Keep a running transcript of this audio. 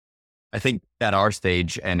I think at our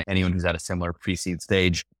stage and anyone who's at a similar pre-seed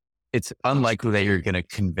stage, it's unlikely that you're going to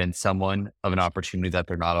convince someone of an opportunity that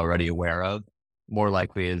they're not already aware of. More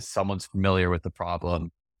likely is someone's familiar with the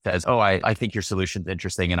problem, says, oh, I think your solution's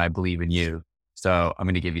interesting and I believe in you. So I'm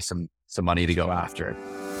going to give you some money to go after it.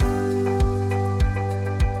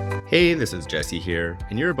 Hey, this is Jesse here,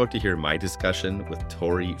 and you're about to hear my discussion with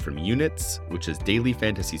Torey from Units, which is daily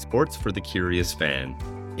fantasy sports for the curious fan.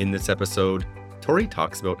 In this episode, Torey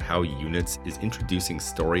talks about how Units is introducing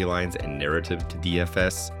storylines and narrative to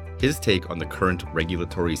DFS, his take on the current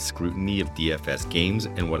regulatory scrutiny of DFS games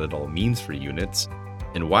and what it all means for Units,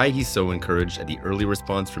 and why he's so encouraged at the early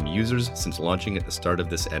response from users since launching at the start of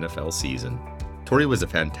this NFL season. Torey was a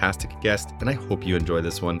fantastic guest, and I hope you enjoy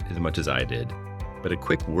this one as much as I did. But a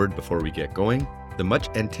quick word before we get going. The much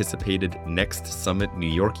anticipated Next Summit New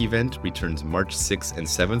York event returns March 6th and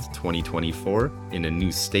 7th, 2024 in a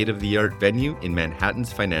new state-of-the-art venue in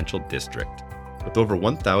Manhattan's financial district. With over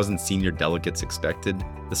 1,000 senior delegates expected,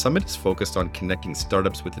 the summit is focused on connecting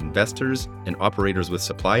startups with investors and operators with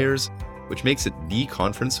suppliers, which makes it the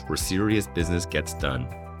conference where serious business gets done.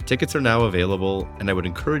 Tickets are now available, and I would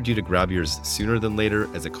encourage you to grab yours sooner than later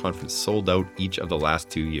as the conference sold out each of the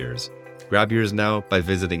last 2 years. Grab yours now by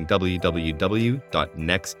visiting www.next.io,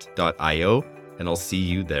 and I'll see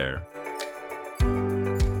you there.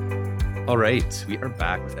 All right, we are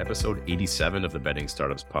back with episode 87 of the Betting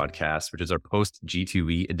Startups podcast, which is our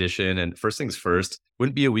post-G2E edition. And first things first,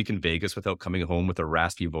 wouldn't be a week in Vegas without coming home with a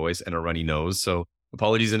raspy voice and a runny nose. So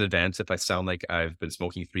apologies in advance if I sound like I've been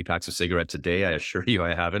smoking 3 packs of cigarettes a day. I assure you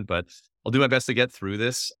I haven't, but I'll do my best to get through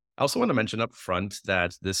this. I also want to mention up front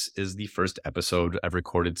that this is the first episode I've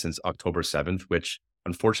recorded since October 7th, which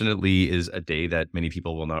unfortunately is a day that many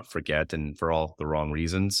people will not forget, and for all the wrong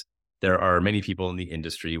reasons. There are many people in the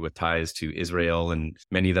industry with ties to Israel and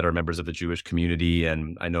many that are members of the Jewish community.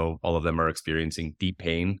 And I know all of them are experiencing deep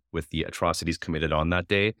pain with the atrocities committed on that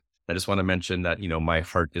day. I just want to mention that, my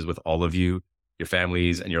heart is with all of you, your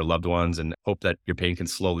families and your loved ones, and hope that your pain can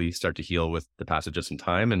slowly start to heal with the passage of some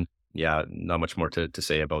time. And yeah, not much more to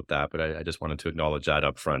say about that, but I just wanted to acknowledge that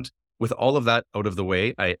up front. With all of that out of the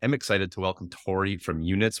way, I am excited to welcome Torey from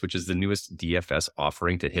Units, which is the newest DFS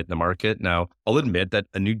offering to hit the market. Now, I'll admit that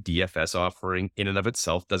a new DFS offering in and of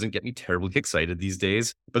itself doesn't get me terribly excited these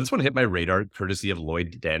days, but this one hit my radar courtesy of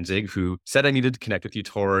Lloyd Danzig, who said I needed to connect with you,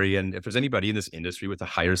 Torey. And if there's anybody in this industry with a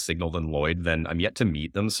higher signal than Lloyd, then I'm yet to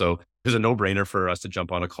meet them. So it was a no-brainer for us to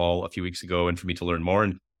jump on a call a few weeks ago and for me to learn more.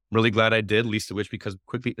 And I'm really glad I did, least of which because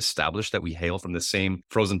quickly established that we hail from the same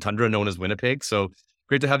frozen tundra known as Winnipeg. So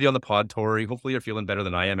great to have you on the pod, Torey. Hopefully you're feeling better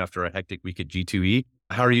than I am after a hectic week at G2E.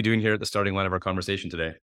 How are you doing here at the starting line of our conversation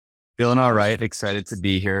today? Feeling all right. Excited to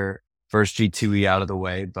be here. First G2E out of the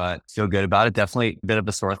way, but feel good about it. Definitely a bit of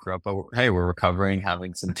a sore throat, but hey, we're recovering,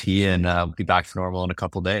 having some tea, and be back to normal in a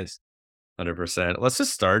couple of days. 100%. Let's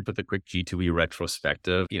just start with a quick G2E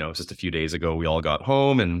retrospective. Just a few days ago, we all got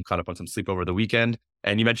home and caught up on some sleep over the weekend.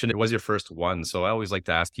 And you mentioned it was your first one. So I always like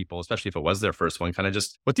to ask people, especially if it was their first one, kind of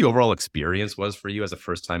just what the overall experience was for you as a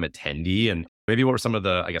first time attendee. And maybe what were some of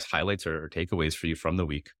the, highlights or takeaways for you from the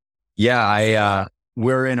week? Yeah,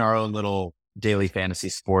 we're in our own little daily fantasy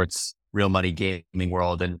sports, real money gaming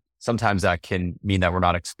world. And sometimes that can mean that we're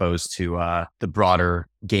not exposed to the broader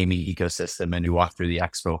gaming ecosystem. And you walk through the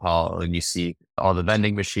expo hall and you see all the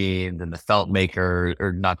vending machines and the felt maker,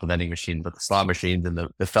 or not the vending machine, but the slot machines and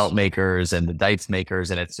the felt makers and the dice makers.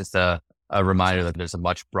 And it's just a reminder that there's a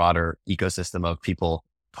much broader ecosystem of people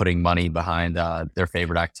putting money behind their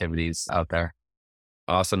favorite activities out there.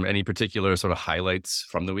 Awesome. Any particular sort of highlights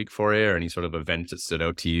from the week for you, or any sort of event that stood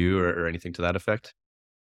out to you or anything to that effect?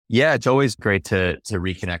 Yeah, it's always great to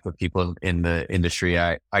reconnect with people in the industry.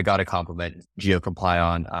 I got to compliment GeoComply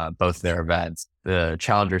on both their events, the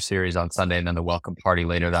Challenger Series on Sunday and then the Welcome Party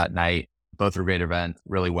later that night. Both were great events,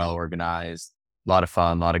 really well organized, a lot of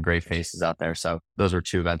fun, a lot of great faces out there. So those were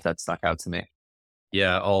 2 events that stuck out to me.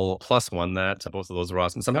 Yeah, I'll +1 that. Both of those were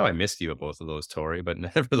awesome. Somehow I missed you at both of those, Torey, but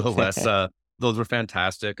nevertheless, those were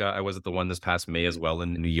fantastic. I was at the one this past May as well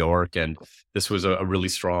in New York, and this was a really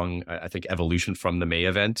strong, I think, evolution from the May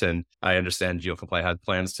event. And I understand GeoComply had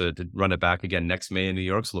plans to run it back again next May in New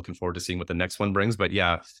York. So looking forward to seeing what the next one brings. But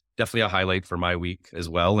yeah, definitely a highlight for my week as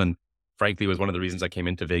well. And frankly, it was one of the reasons I came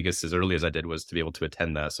into Vegas as early as I did was to be able to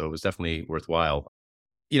attend that. So it was definitely worthwhile.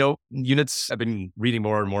 Units, I've been reading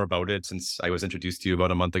more and more about it since I was introduced to you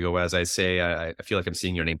about a month ago. As I say, I feel like I'm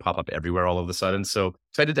seeing your name pop up everywhere all of a sudden. So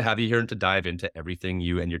excited to have you here and to dive into everything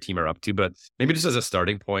you and your team are up to. But maybe just as a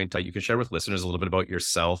starting point, you can share with listeners a little bit about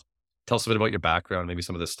yourself. Tell us a bit about your background, maybe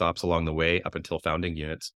some of the stops along the way up until founding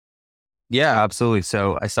Units. Yeah, absolutely.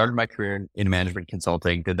 So I started my career in management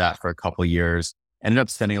consulting, did that for a couple of years, ended up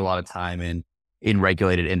spending a lot of time in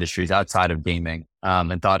regulated industries outside of gaming,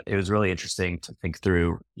 and thought it was really interesting to think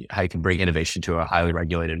through how you can bring innovation to a highly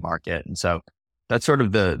regulated market. And so that's sort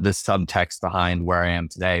of the subtext behind where I am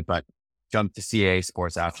today. But jumped to CAA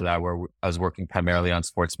Sports after that, where I was working primarily on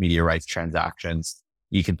sports media rights transactions.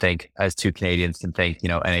 You can think, as two Canadians can think,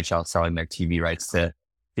 NHL selling their TV rights to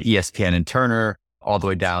ESPN and Turner, all the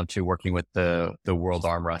way down to working with the World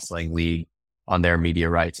Arm Wrestling League on their media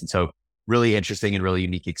rights. And so really interesting and really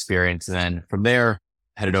unique experience. And then from there,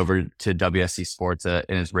 headed over to WSC Sports, an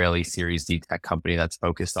Israeli Series D tech company that's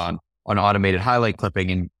focused on automated highlight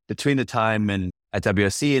clipping. And between the time and at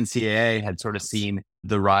WSC and CAA, had sort of seen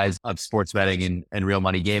the rise of sports betting and real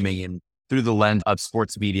money gaming, and through the lens of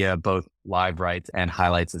sports media, both live rights and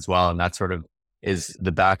highlights as well. And that sort of is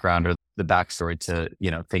the background or the backstory to,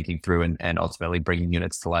 thinking through and ultimately bringing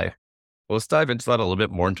units to life. Well, let's dive into that a little bit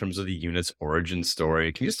more in terms of the unit's origin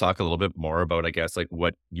story. Can you just talk a little bit more about, I guess, like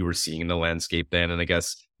what you were seeing in the landscape then? And I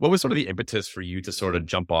guess, what was sort of the impetus for you to sort of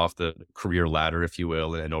jump off the career ladder, if you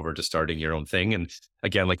will, and over to starting your own thing? And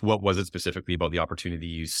again, like what was it specifically about the opportunity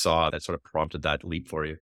you saw that sort of prompted that leap for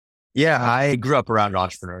you? Yeah, I grew up around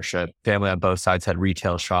entrepreneurship. Family on both sides had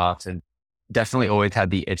retail shops and definitely always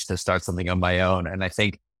had the itch to start something on my own. And I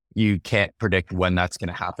think you can't predict when that's going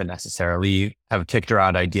to happen necessarily. You have kicked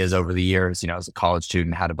around ideas over the years, as a college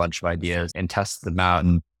student, had a bunch of ideas and tested them out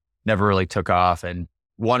and never really took off, and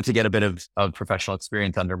wanted to get a bit of professional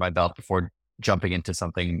experience under my belt before jumping into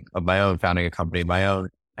something of my own, founding a company of my own.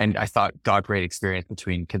 And I thought got great experience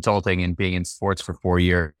between consulting and being in sports for 4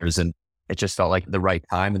 years. And it just felt like the right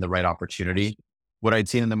time and the right opportunity. What I'd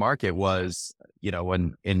seen in the market was,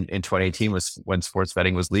 when in 2018 was when sports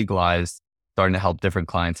betting was legalized, starting to help different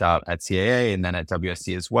clients out at CAA and then at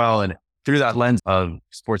WSC as well. And through that lens of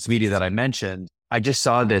sports media that I mentioned, I just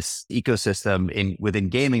saw this ecosystem within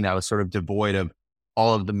gaming that was sort of devoid of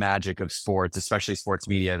all of the magic of sports, especially sports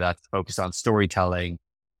media that's focused on storytelling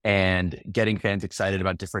and getting fans excited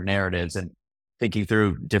about different narratives and thinking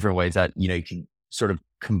through different ways that, you can sort of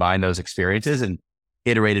combine those experiences, and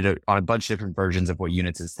iterated on a bunch of different versions of what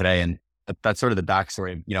Units is today. And that's sort of the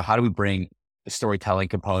backstory of, how do we bring the storytelling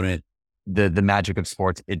component, the magic of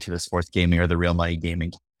sports into the sports gaming or the real money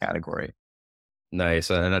gaming category. Nice.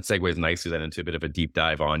 And that segues nicely then into a bit of a deep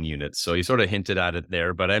dive on Units. So you sort of hinted at it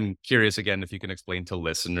there, but I'm curious again, if you can explain to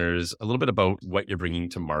listeners a little bit about what you're bringing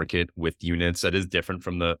to market with Units that is different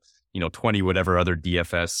from the, 20 whatever other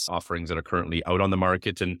DFS offerings that are currently out on the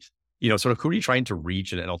market. And, sort of who are you trying to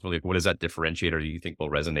reach, and ultimately what is that differentiator do you think will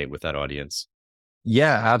resonate with that audience?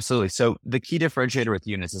 Yeah, absolutely. So the key differentiator with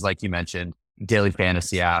Units is, like you mentioned, daily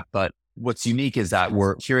fantasy app. But what's unique is that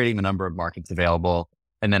we're curating the number of markets available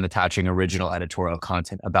and then attaching original editorial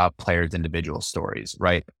content about players' individual stories,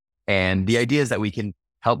 right? And the idea is that we can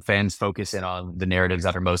help fans focus in on the narratives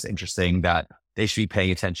that are most interesting, that they should be paying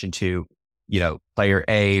attention to, player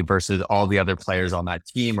A versus all the other players on that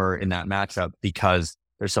team or in that matchup, because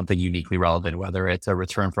there's something uniquely relevant, whether it's a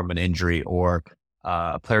return from an injury or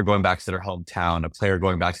a player going back to their hometown, a player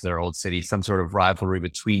going back to their old city, some sort of rivalry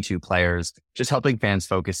between two players, just helping fans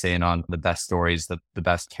focus in on the best stories, the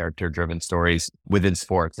best character driven stories within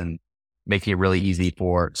sports, and making it really easy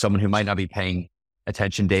for someone who might not be paying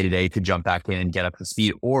attention day to day to jump back in and get up to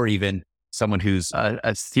speed, or even someone who's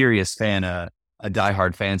a serious fan, a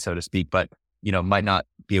diehard fan, so to speak, but might not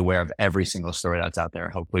be aware of every single story that's out there.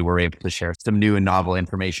 Hopefully we're able to share some new and novel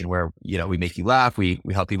information where, we make you laugh, we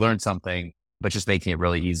help you learn something, but just making it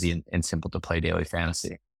really easy and simple to play daily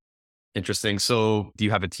fantasy. Interesting. So do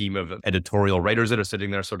you have a team of editorial writers that are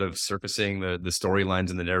sitting there sort of surfacing the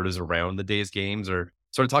storylines and the narratives around the day's games, or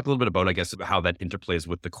sort of talk a little bit about, I guess, how that interplays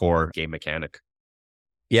with the core game mechanic?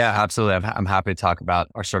 Yeah, absolutely. I'm happy to talk about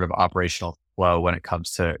our sort of operational flow when it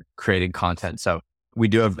comes to creating content. So we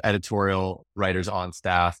do have editorial writers on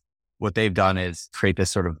staff. What they've done is create this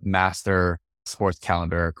sort of master sports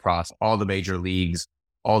calendar across all the major leagues,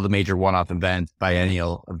 all the major one-off events,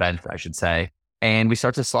 biennial events, I should say. And we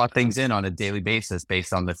start to slot things in on a daily basis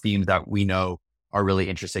based on the themes that we know are really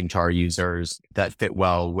interesting to our users, that fit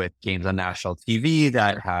well with games on national TV,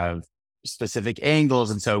 that have specific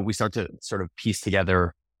angles. And so we start to sort of piece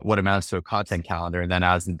together what amounts to a content calendar. And then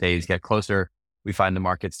as the days get closer, we find the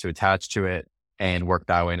markets to attach to it and work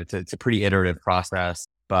that way. And it's a pretty iterative process.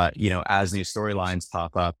 But, as new storylines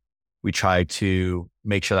pop up, we try to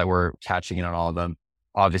make sure that we're catching in on all of them.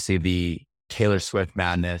 Obviously, the Taylor Swift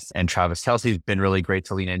madness and Travis Kelce's been really great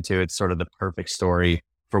to lean into. It's sort of the perfect story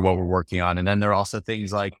for what we're working on. And then there are also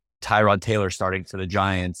things like Tyrod Taylor starting for the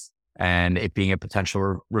Giants and it being a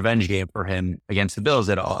potential revenge game for him against the Bills.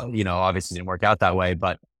 It all, obviously didn't work out that way,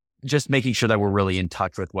 but just making sure that we're really in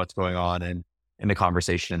touch with what's going on and in the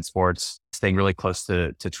conversation in sports, staying really close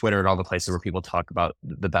to Twitter and all the places where people talk about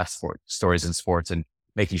the best stories in sports, and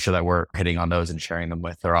making sure that we're hitting on those and sharing them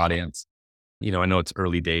with their audience. I know it's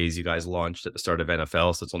early days. You guys launched at the start of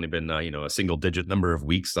NFL, so it's only been, a single digit number of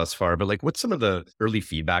weeks thus far. But like, what's some of the early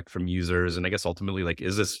feedback from users? And I guess ultimately, like,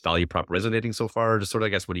 is this value prop resonating so far? Just sort of, I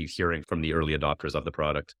guess, what are you hearing from the early adopters of the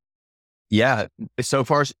product? Yeah, so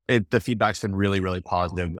far, the feedback's been really, really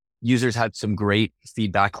positive. Users had some great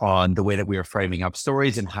feedback on the way that we were framing up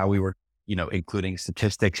stories and how we were, including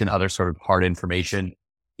statistics and other sort of hard information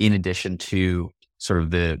in addition to sort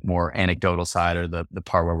of the more anecdotal side, or the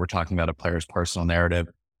part where we're talking about a player's personal narrative.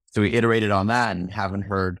 So we iterated on that and haven't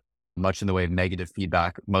heard much in the way of negative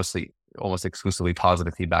feedback, mostly almost exclusively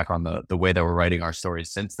positive feedback on the way that we're writing our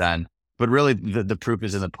stories since then. But really the proof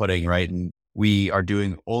is in the pudding, right? And we are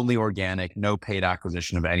doing only organic, no paid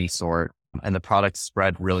acquisition of any sort. And the product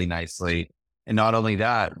spread really nicely. And not only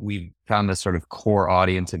that, we've found this sort of core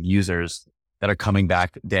audience of users that are coming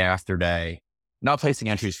back day after day, not placing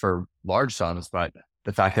entries for large sums, but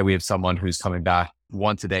the fact that we have someone who's coming back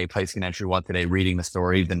once a day, placing an entry once a day, reading the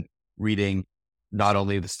stories and reading not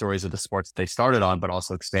only the stories of the sports they started on, but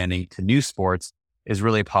also expanding to new sports, is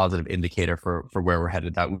really a positive indicator for where we're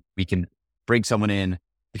headed. That we can bring someone in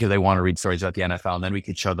because they want to read stories about the NFL, and then we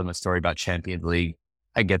could show them a story about Champions League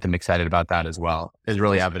and get them excited about that as well. There's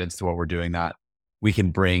really evidence to what we're doing, that we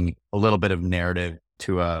can bring a little bit of narrative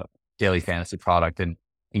to a daily fantasy product and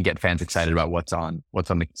get fans excited about what's on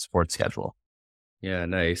the sports schedule. Yeah,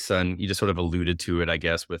 nice. And you just sort of alluded to it, I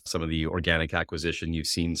guess, with some of the organic acquisition you've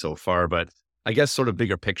seen so far. But I guess sort of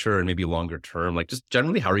bigger picture and maybe longer term, like just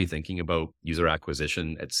generally, how are you thinking about user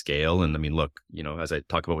acquisition at scale? And I mean, look, as I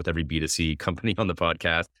talk about with every B2C company on the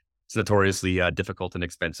podcast, it's notoriously difficult and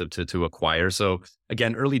expensive to acquire. So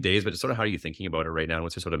again, early days, but just sort of how are you thinking about it right now?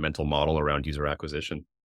 What's your sort of mental model around user acquisition?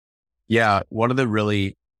 Yeah, one of the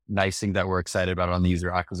really nice thing that we're excited about on the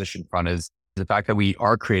user acquisition front is the fact that we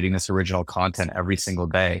are creating this original content every single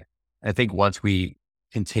day. I think once we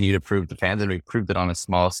continue to prove to fans, and we proved it on a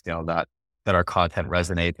small scale, that our content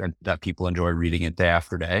resonates and that people enjoy reading it day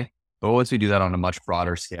after day. But once we do that on a much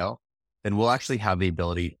broader scale, then we'll actually have the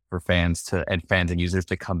ability for fans and users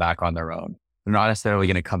to come back on their own. They're not necessarily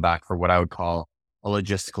going to come back for what I would call a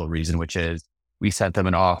logistical reason, which is we sent them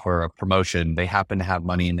an offer, a promotion, they happen to have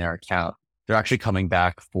money in their account. They're actually coming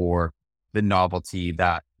back for the novelty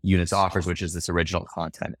that Units offers, which is this original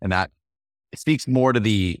content. And that it speaks more to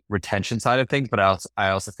the retention side of things, but I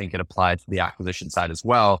also think it applies to the acquisition side as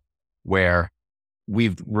well, where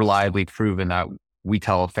we've reliably proven that we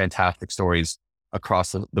tell fantastic stories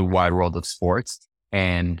across the wide world of sports,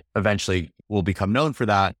 and eventually we'll become known for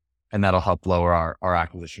that. And that'll help lower our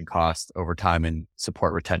acquisition costs over time and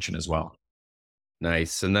support retention as well.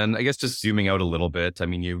 Nice. And then I guess just zooming out a little bit, I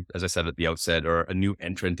mean, you, as I said at the outset, are a new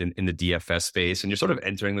entrant in the DFS space, and you're sort of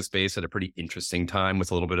entering the space at a pretty interesting time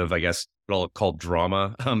with a little bit of, I guess, what I'll call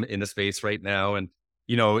drama in the space right now. And,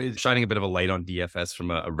 it's shining a bit of a light on DFS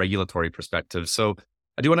from a regulatory perspective. So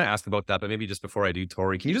I do want to ask about that, but maybe just before I do,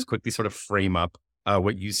 Torey, can you just quickly sort of frame up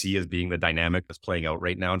what you see as being the dynamic that's playing out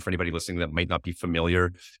right now? And for anybody listening that might not be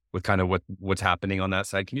familiar with kind of what's happening on that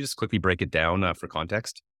side, can you just quickly break it down for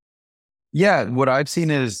context? Yeah, what I've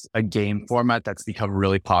seen is a game format that's become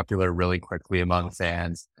really popular really quickly among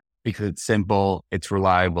fans because it's simple, it's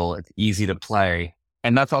reliable, it's easy to play.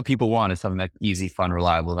 And that's all people want, is something that's easy, fun,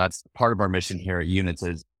 reliable. That's part of our mission here at Units,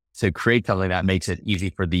 is to create something that makes it easy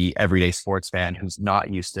for the everyday sports fan who's not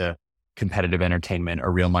used to competitive entertainment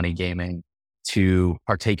or real money gaming to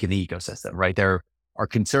partake in the ecosystem, right? There are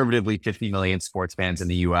conservatively 50 million sports fans in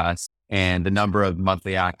the US, and the number of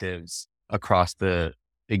monthly actives across the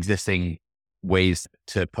existing ways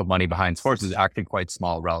to put money behind sports is actually quite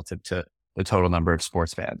small relative to the total number of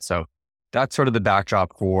sports fans. So that's sort of the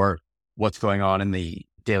backdrop for what's going on in the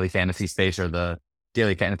daily fantasy space, or the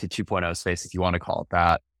daily fantasy 2.0 space, if you want to call it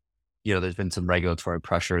that. There's been some regulatory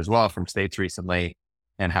pressure as well from states recently,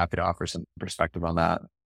 and happy to offer some perspective on that.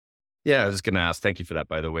 Yeah, I was going to ask, thank you for that,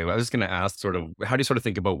 by the way. I was going to ask sort of, how do you sort of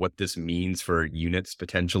think about what this means for Units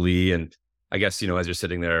potentially? And I guess, as you're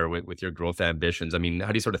sitting there with your growth ambitions, I mean,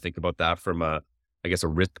 how do you sort of think about that from a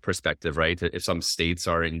risk perspective, right? If some states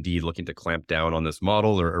are indeed looking to clamp down on this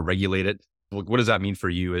model or regulate it, what does that mean for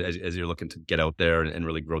you as you're looking to get out there and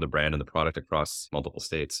really grow the brand and the product across multiple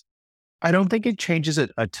states? I don't think it changes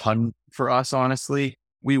it a ton for us, honestly.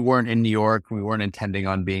 We weren't in New York. We weren't intending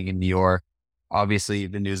on being in New York. Obviously,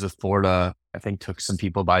 the news of Florida, I think, took some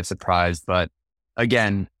people by surprise. But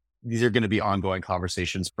again, these are going to be ongoing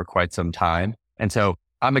conversations for quite some time. And so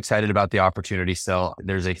I'm excited about the opportunity still.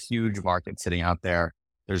 There's a huge market sitting out there.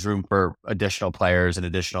 There's room for additional players and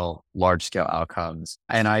additional large scale outcomes.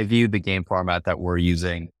 And I view the game format that we're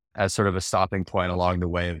using as sort of a stopping point along the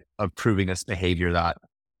way of proving this behavior that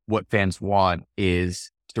what fans want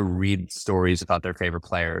is to read stories about their favorite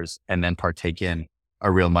players and then partake in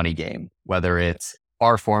a real money game, whether it's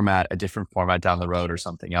our format, a different format down the road or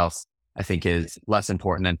something else, I think is less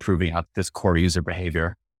important than proving out this core user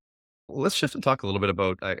behavior. Let's shift and talk a little bit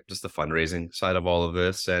about just the fundraising side of all of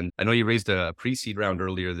this. And I know you raised a pre-seed round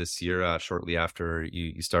earlier this year, shortly after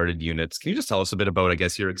you started Units. Can you just tell us a bit about, I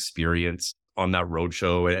guess, your experience on that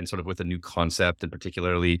roadshow and sort of with a new concept and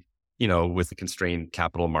particularly, with the constrained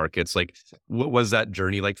capital markets? Like, what was that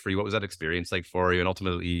journey like for you? What was that experience like for you? And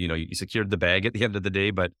ultimately, you secured the bag at the end of the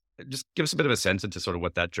day, but just give us a bit of a sense into sort of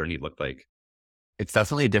what that journey looked like. It's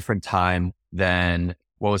definitely a different time than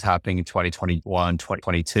what was happening in 2021,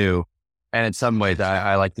 2022. And in some ways,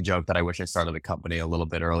 I like the joke that I wish I started the company a little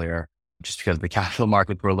bit earlier, just because the capital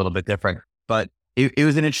markets were a little bit different. But it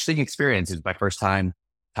was an interesting experience. It was my first time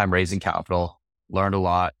raising capital, learned a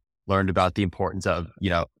lot, learned about the importance of,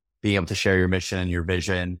 being able to share your mission and your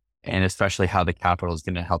vision, and especially how the capital is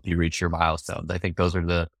going to help you reach your milestones. I think those are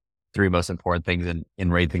the three most important things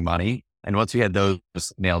in raising money. And once we had those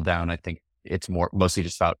nailed down, I think it's mostly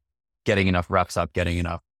just about getting enough reps up,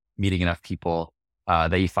 meeting enough people,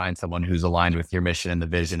 that you find someone who's aligned with your mission and the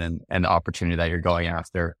vision and the opportunity that you're going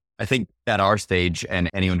after. I think at our stage and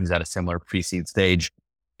anyone who's at a similar pre-seed stage,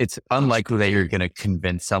 it's unlikely that you're going to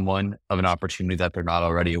convince someone of an opportunity that they're not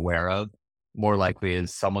already aware of. More likely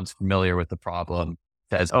is someone's familiar with the problem,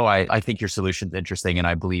 says, oh, I think your solution's interesting and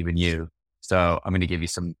I believe in you. So I'm going to give you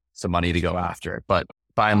some money to go after it. But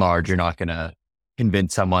by and large, you're not going to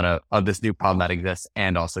convince someone of this new problem that exists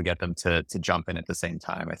and also get them to jump in at the same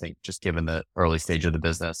time. I think just given the early stage of the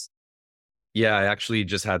business. Yeah, I actually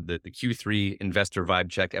just had the Q3 investor vibe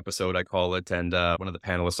check episode, I call it. And one of the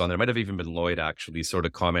panelists on there, might have even been Lloyd, actually sort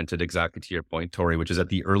of commented exactly to your point, Torey, which is at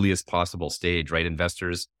the earliest possible stage, right?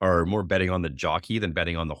 Investors are more betting on the jockey than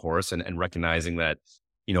betting on the horse, and recognizing that,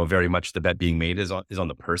 very much the bet being made is on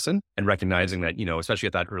the person, and recognizing that, especially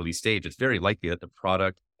at that early stage, it's very likely that the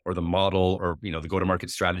product or the model or, the go-to-market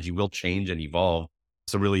strategy will change and evolve.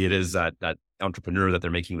 So really it is that entrepreneur that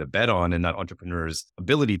they're making the bet on, and that entrepreneur's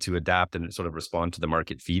ability to adapt and sort of respond to the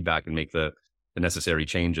market feedback and make the necessary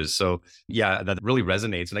changes. So yeah, that really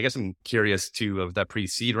resonates. And I guess I'm curious too, of that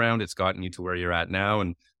pre-seed round, it's gotten you to where you're at now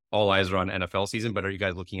and all eyes are on NFL season, but are you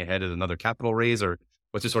guys looking ahead at another capital raise, or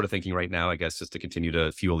what's your sort of thinking right now, I guess, just to continue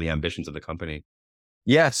to fuel the ambitions of the company?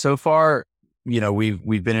 Yeah, so far,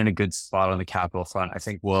 we've been in a good spot on the capital front. I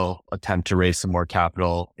think we'll attempt to raise some more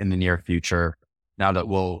capital in the near future. Now that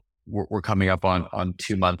we're coming up on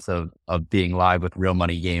 2 months of being live with real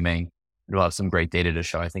money gaming, we'll have some great data to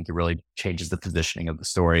show. I think it really changes the positioning of the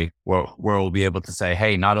story where we'll be able to say,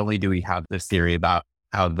 hey, not only do we have this theory about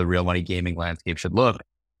how the real money gaming landscape should look,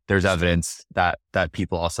 there's evidence that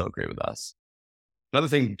people also agree with us. Another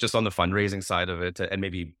thing, just on the fundraising side of it, and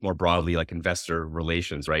maybe more broadly, like investor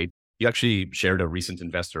relations, right? You actually shared a recent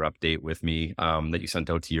investor update with me that you sent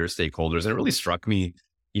out to your stakeholders. And it really struck me,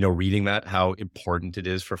 reading that, how important it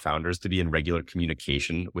is for founders to be in regular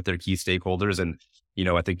communication with their key stakeholders. And,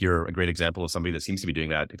 I think you're a great example of somebody that seems to be doing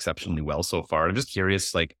that exceptionally well so far. I'm just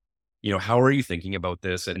curious, like, how are you thinking about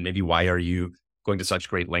this? And maybe why are you going to such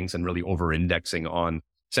great lengths and really over-indexing on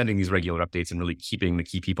sending these regular updates and really keeping the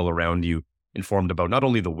key people around you informed about not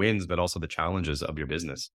only the wins, but also the challenges of your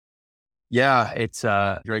business? Yeah, it's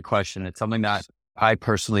a great question. It's something that I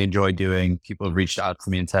personally enjoy doing. People have reached out to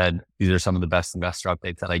me and said, these are some of the best investor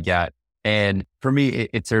updates that I get. And for me,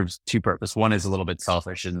 it serves two purposes. One is a little bit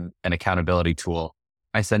selfish and an accountability tool.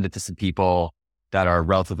 I send it to some people that are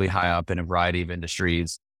relatively high up in a variety of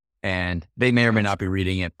industries, and they may or may not be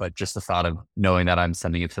reading it, but just the thought of knowing that I'm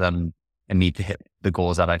sending it to them and need to hit the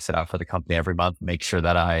goals that I set out for the company every month, make sure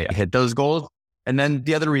that I hit those goals. And then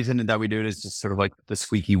the other reason that we do it is just sort of like the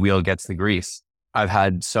squeaky wheel gets the grease. I've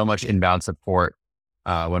had so much inbound support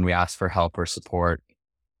when we ask for help or support,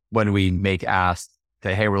 when we make asks,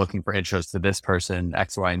 say, hey, we're looking for intros to this person,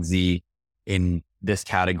 X, Y, and Z in this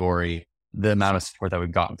category. The amount of support that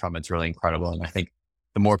we've gotten from it's really incredible. And I think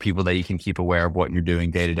the more people that you can keep aware of what you're doing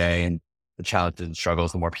day to day and the challenges and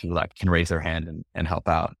struggles, the more people that can raise their hand and help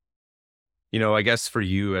out. I guess for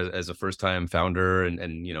you as a first time founder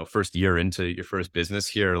and, first year into your first business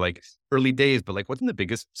here, like early days, but like what's been the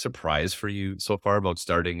biggest surprise for you so far about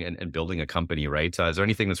starting and building a company, right? Is there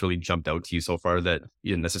anything that's really jumped out to you so far that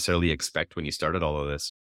you didn't necessarily expect when you started all of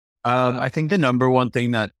this? I think the number one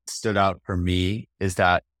thing that stood out for me is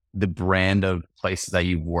that the brand of places that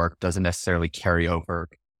you work doesn't necessarily carry over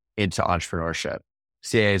into entrepreneurship.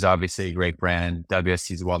 CAA is obviously a great brand.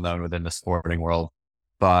 WSC is well known within the sporting world.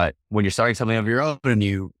 But when you're starting something of your own and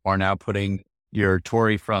you are now putting your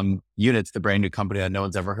Torey from Units, the brand new company that no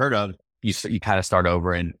one's ever heard of, you kind of start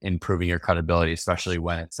over and improving your credibility, especially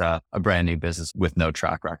when it's a brand new business with no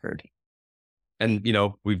track record. And,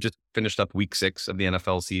 we've just finished up week 6 of the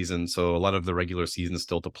NFL season. So a lot of the regular season is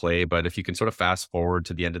still to play. But if you can sort of fast forward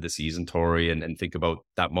to the end of the season, Torey, and think about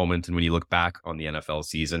that moment, and when you look back on the NFL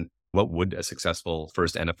season, what would a successful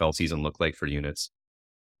first NFL season look like for Units?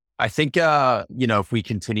 I think, if we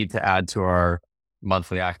continue to add to our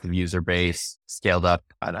monthly active user base, scaled up,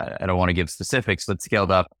 I don't want to give specifics, but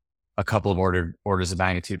scaled up a couple of orders of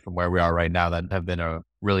magnitude from where we are right now, that have been a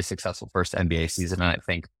really successful first NBA season. And I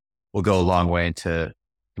think will go a long way into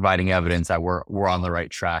providing evidence that we're on the right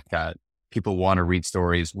track, that people want to read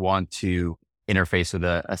stories, want to interface with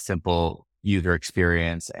a simple user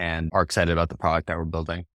experience, and are excited about the product that we're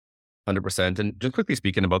building. 100%. And just quickly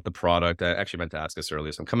speaking about the product, I actually meant to ask this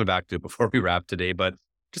earlier, so I'm coming back to it before we wrap today, but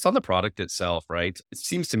just on the product itself, right? It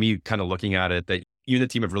seems to me, kind of looking at it, that you and the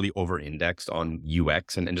team have really over-indexed on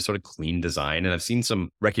UX and just sort of clean design. And I've seen some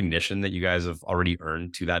recognition that you guys have already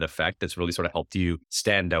earned to that effect that's really sort of helped you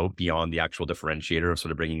stand out beyond the actual differentiator of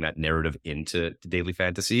sort of bringing that narrative into daily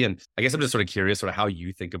fantasy. And I guess I'm just sort of curious sort of how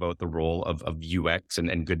you think about the role of UX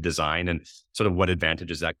and good design, and sort of what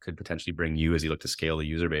advantages that could potentially bring you as you look to scale the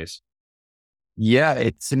user base. Yeah,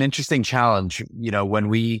 it's an interesting challenge. When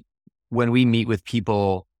we meet with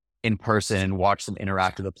people in person and watch them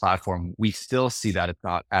interact with the platform, we still see that it's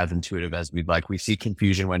not as intuitive as we'd like. We see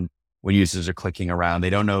confusion when users are clicking around. They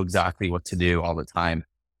don't know exactly what to do all the time.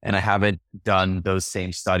 And I haven't done those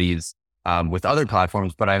same studies with other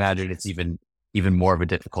platforms, but I imagine it's even more of a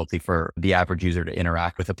difficulty for the average user to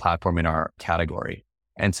interact with a platform in our category.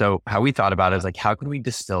 And so how we thought about it is like, how can we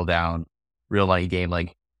distill down real money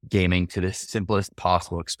gaming to the simplest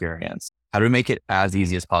possible experience? How do we make it as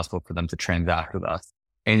easy as possible for them to transact with us?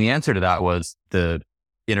 And the answer to that was the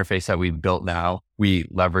interface that we've built now. We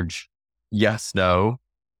leverage yes, no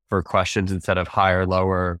for questions instead of higher,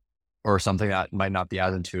 lower, or something that might not be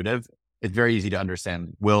as intuitive. It's very easy to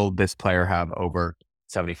understand. Will this player have over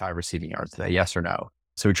 75 receiving yards today? Yes or no?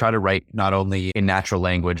 So we try to write not only in natural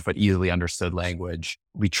language, but easily understood language.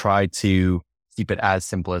 We try to keep it as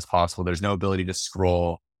simple as possible. There's no ability to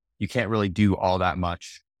scroll. You can't really do all that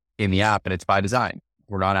much in the app, and it's by design.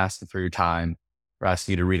 We're not asking for your time. We're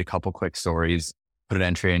asking you to read a couple quick stories, put an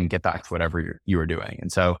entry in, and get back to whatever you were doing.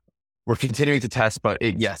 And so we're continuing to test, but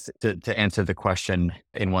to answer the question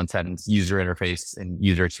in one sentence, user interface and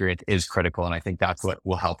user experience is critical. And I think that's what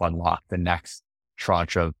will help unlock the next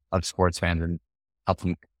tranche of sports fans and help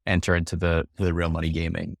them enter into the real money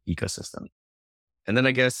gaming ecosystem. And then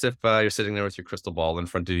I guess if you're sitting there with your crystal ball in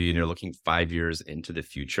front of you and you're looking 5 years into the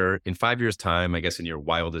future, in 5 years' time, I guess in your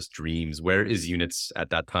wildest dreams, where is Units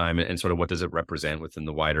at that time, and sort of what does it represent within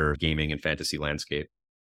the wider gaming and fantasy landscape?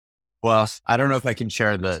 Well, I don't know if I can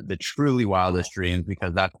share the truly wildest dreams,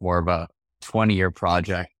 because that's more of a 20-year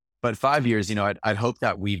project. But 5 years, I'd hope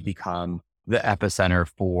that we've become the epicenter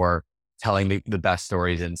for telling the best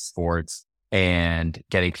stories in sports and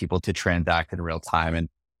getting people to transact in real time. And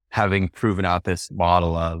having proven out this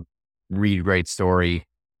model of read great story,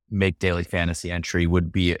 make daily fantasy entry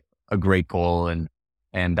would be a great goal, and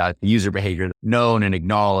that user behavior known and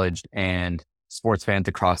acknowledged, and sports fans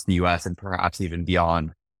across the US and perhaps even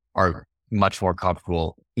beyond are much more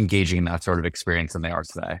comfortable engaging in that sort of experience than they are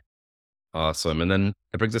today. Awesome. And then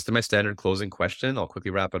that brings us to my standard closing question. I'll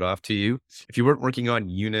quickly wrap it off to you. If you weren't working on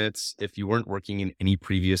Units, if you weren't working in any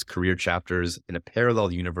previous career chapters in a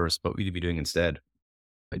parallel universe, what would you be doing instead?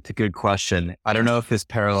 It's a good question. I don't know if this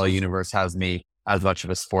parallel universe has me as much of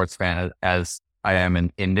a sports fan as I am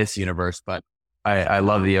in this universe, but I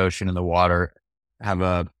love the ocean and the water. I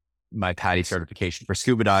have my PADI certification for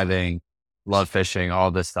scuba diving, love fishing, all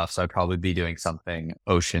this stuff. So I'd probably be doing something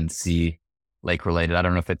ocean, sea, lake related. I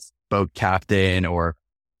don't know if it's boat captain or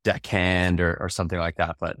deckhand or something like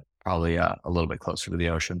that, but probably a little bit closer to the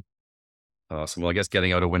ocean. Awesome. Well, I guess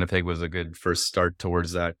getting out of Winnipeg was a good first start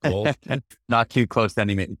towards that goal. Not too close to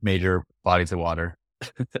any major bodies of water.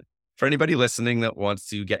 For anybody listening that wants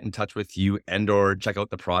to get in touch with you or check out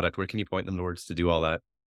the product, where can you point them towards to do all that?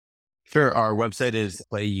 Sure. Our website is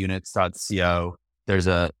playunits.co. There's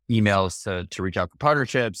emails to reach out for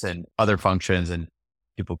partnerships and other functions, and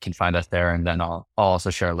people can find us there. And then I'll also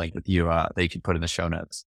share a link with you that you can put in the show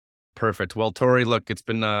notes. Perfect. Well, Torey, look, it's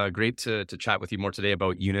been great to chat with you more today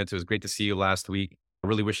about Units. It was great to see you last week.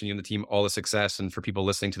 Really wishing you and the team all the success. And for people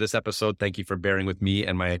listening to this episode, thank you for bearing with me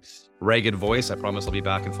and my ragged voice. I promise I'll be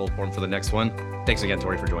back in full form for the next one. Thanks again,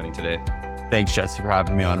 Torey, for joining today. Thanks, Jesse, for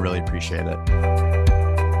having me on. Really appreciate it.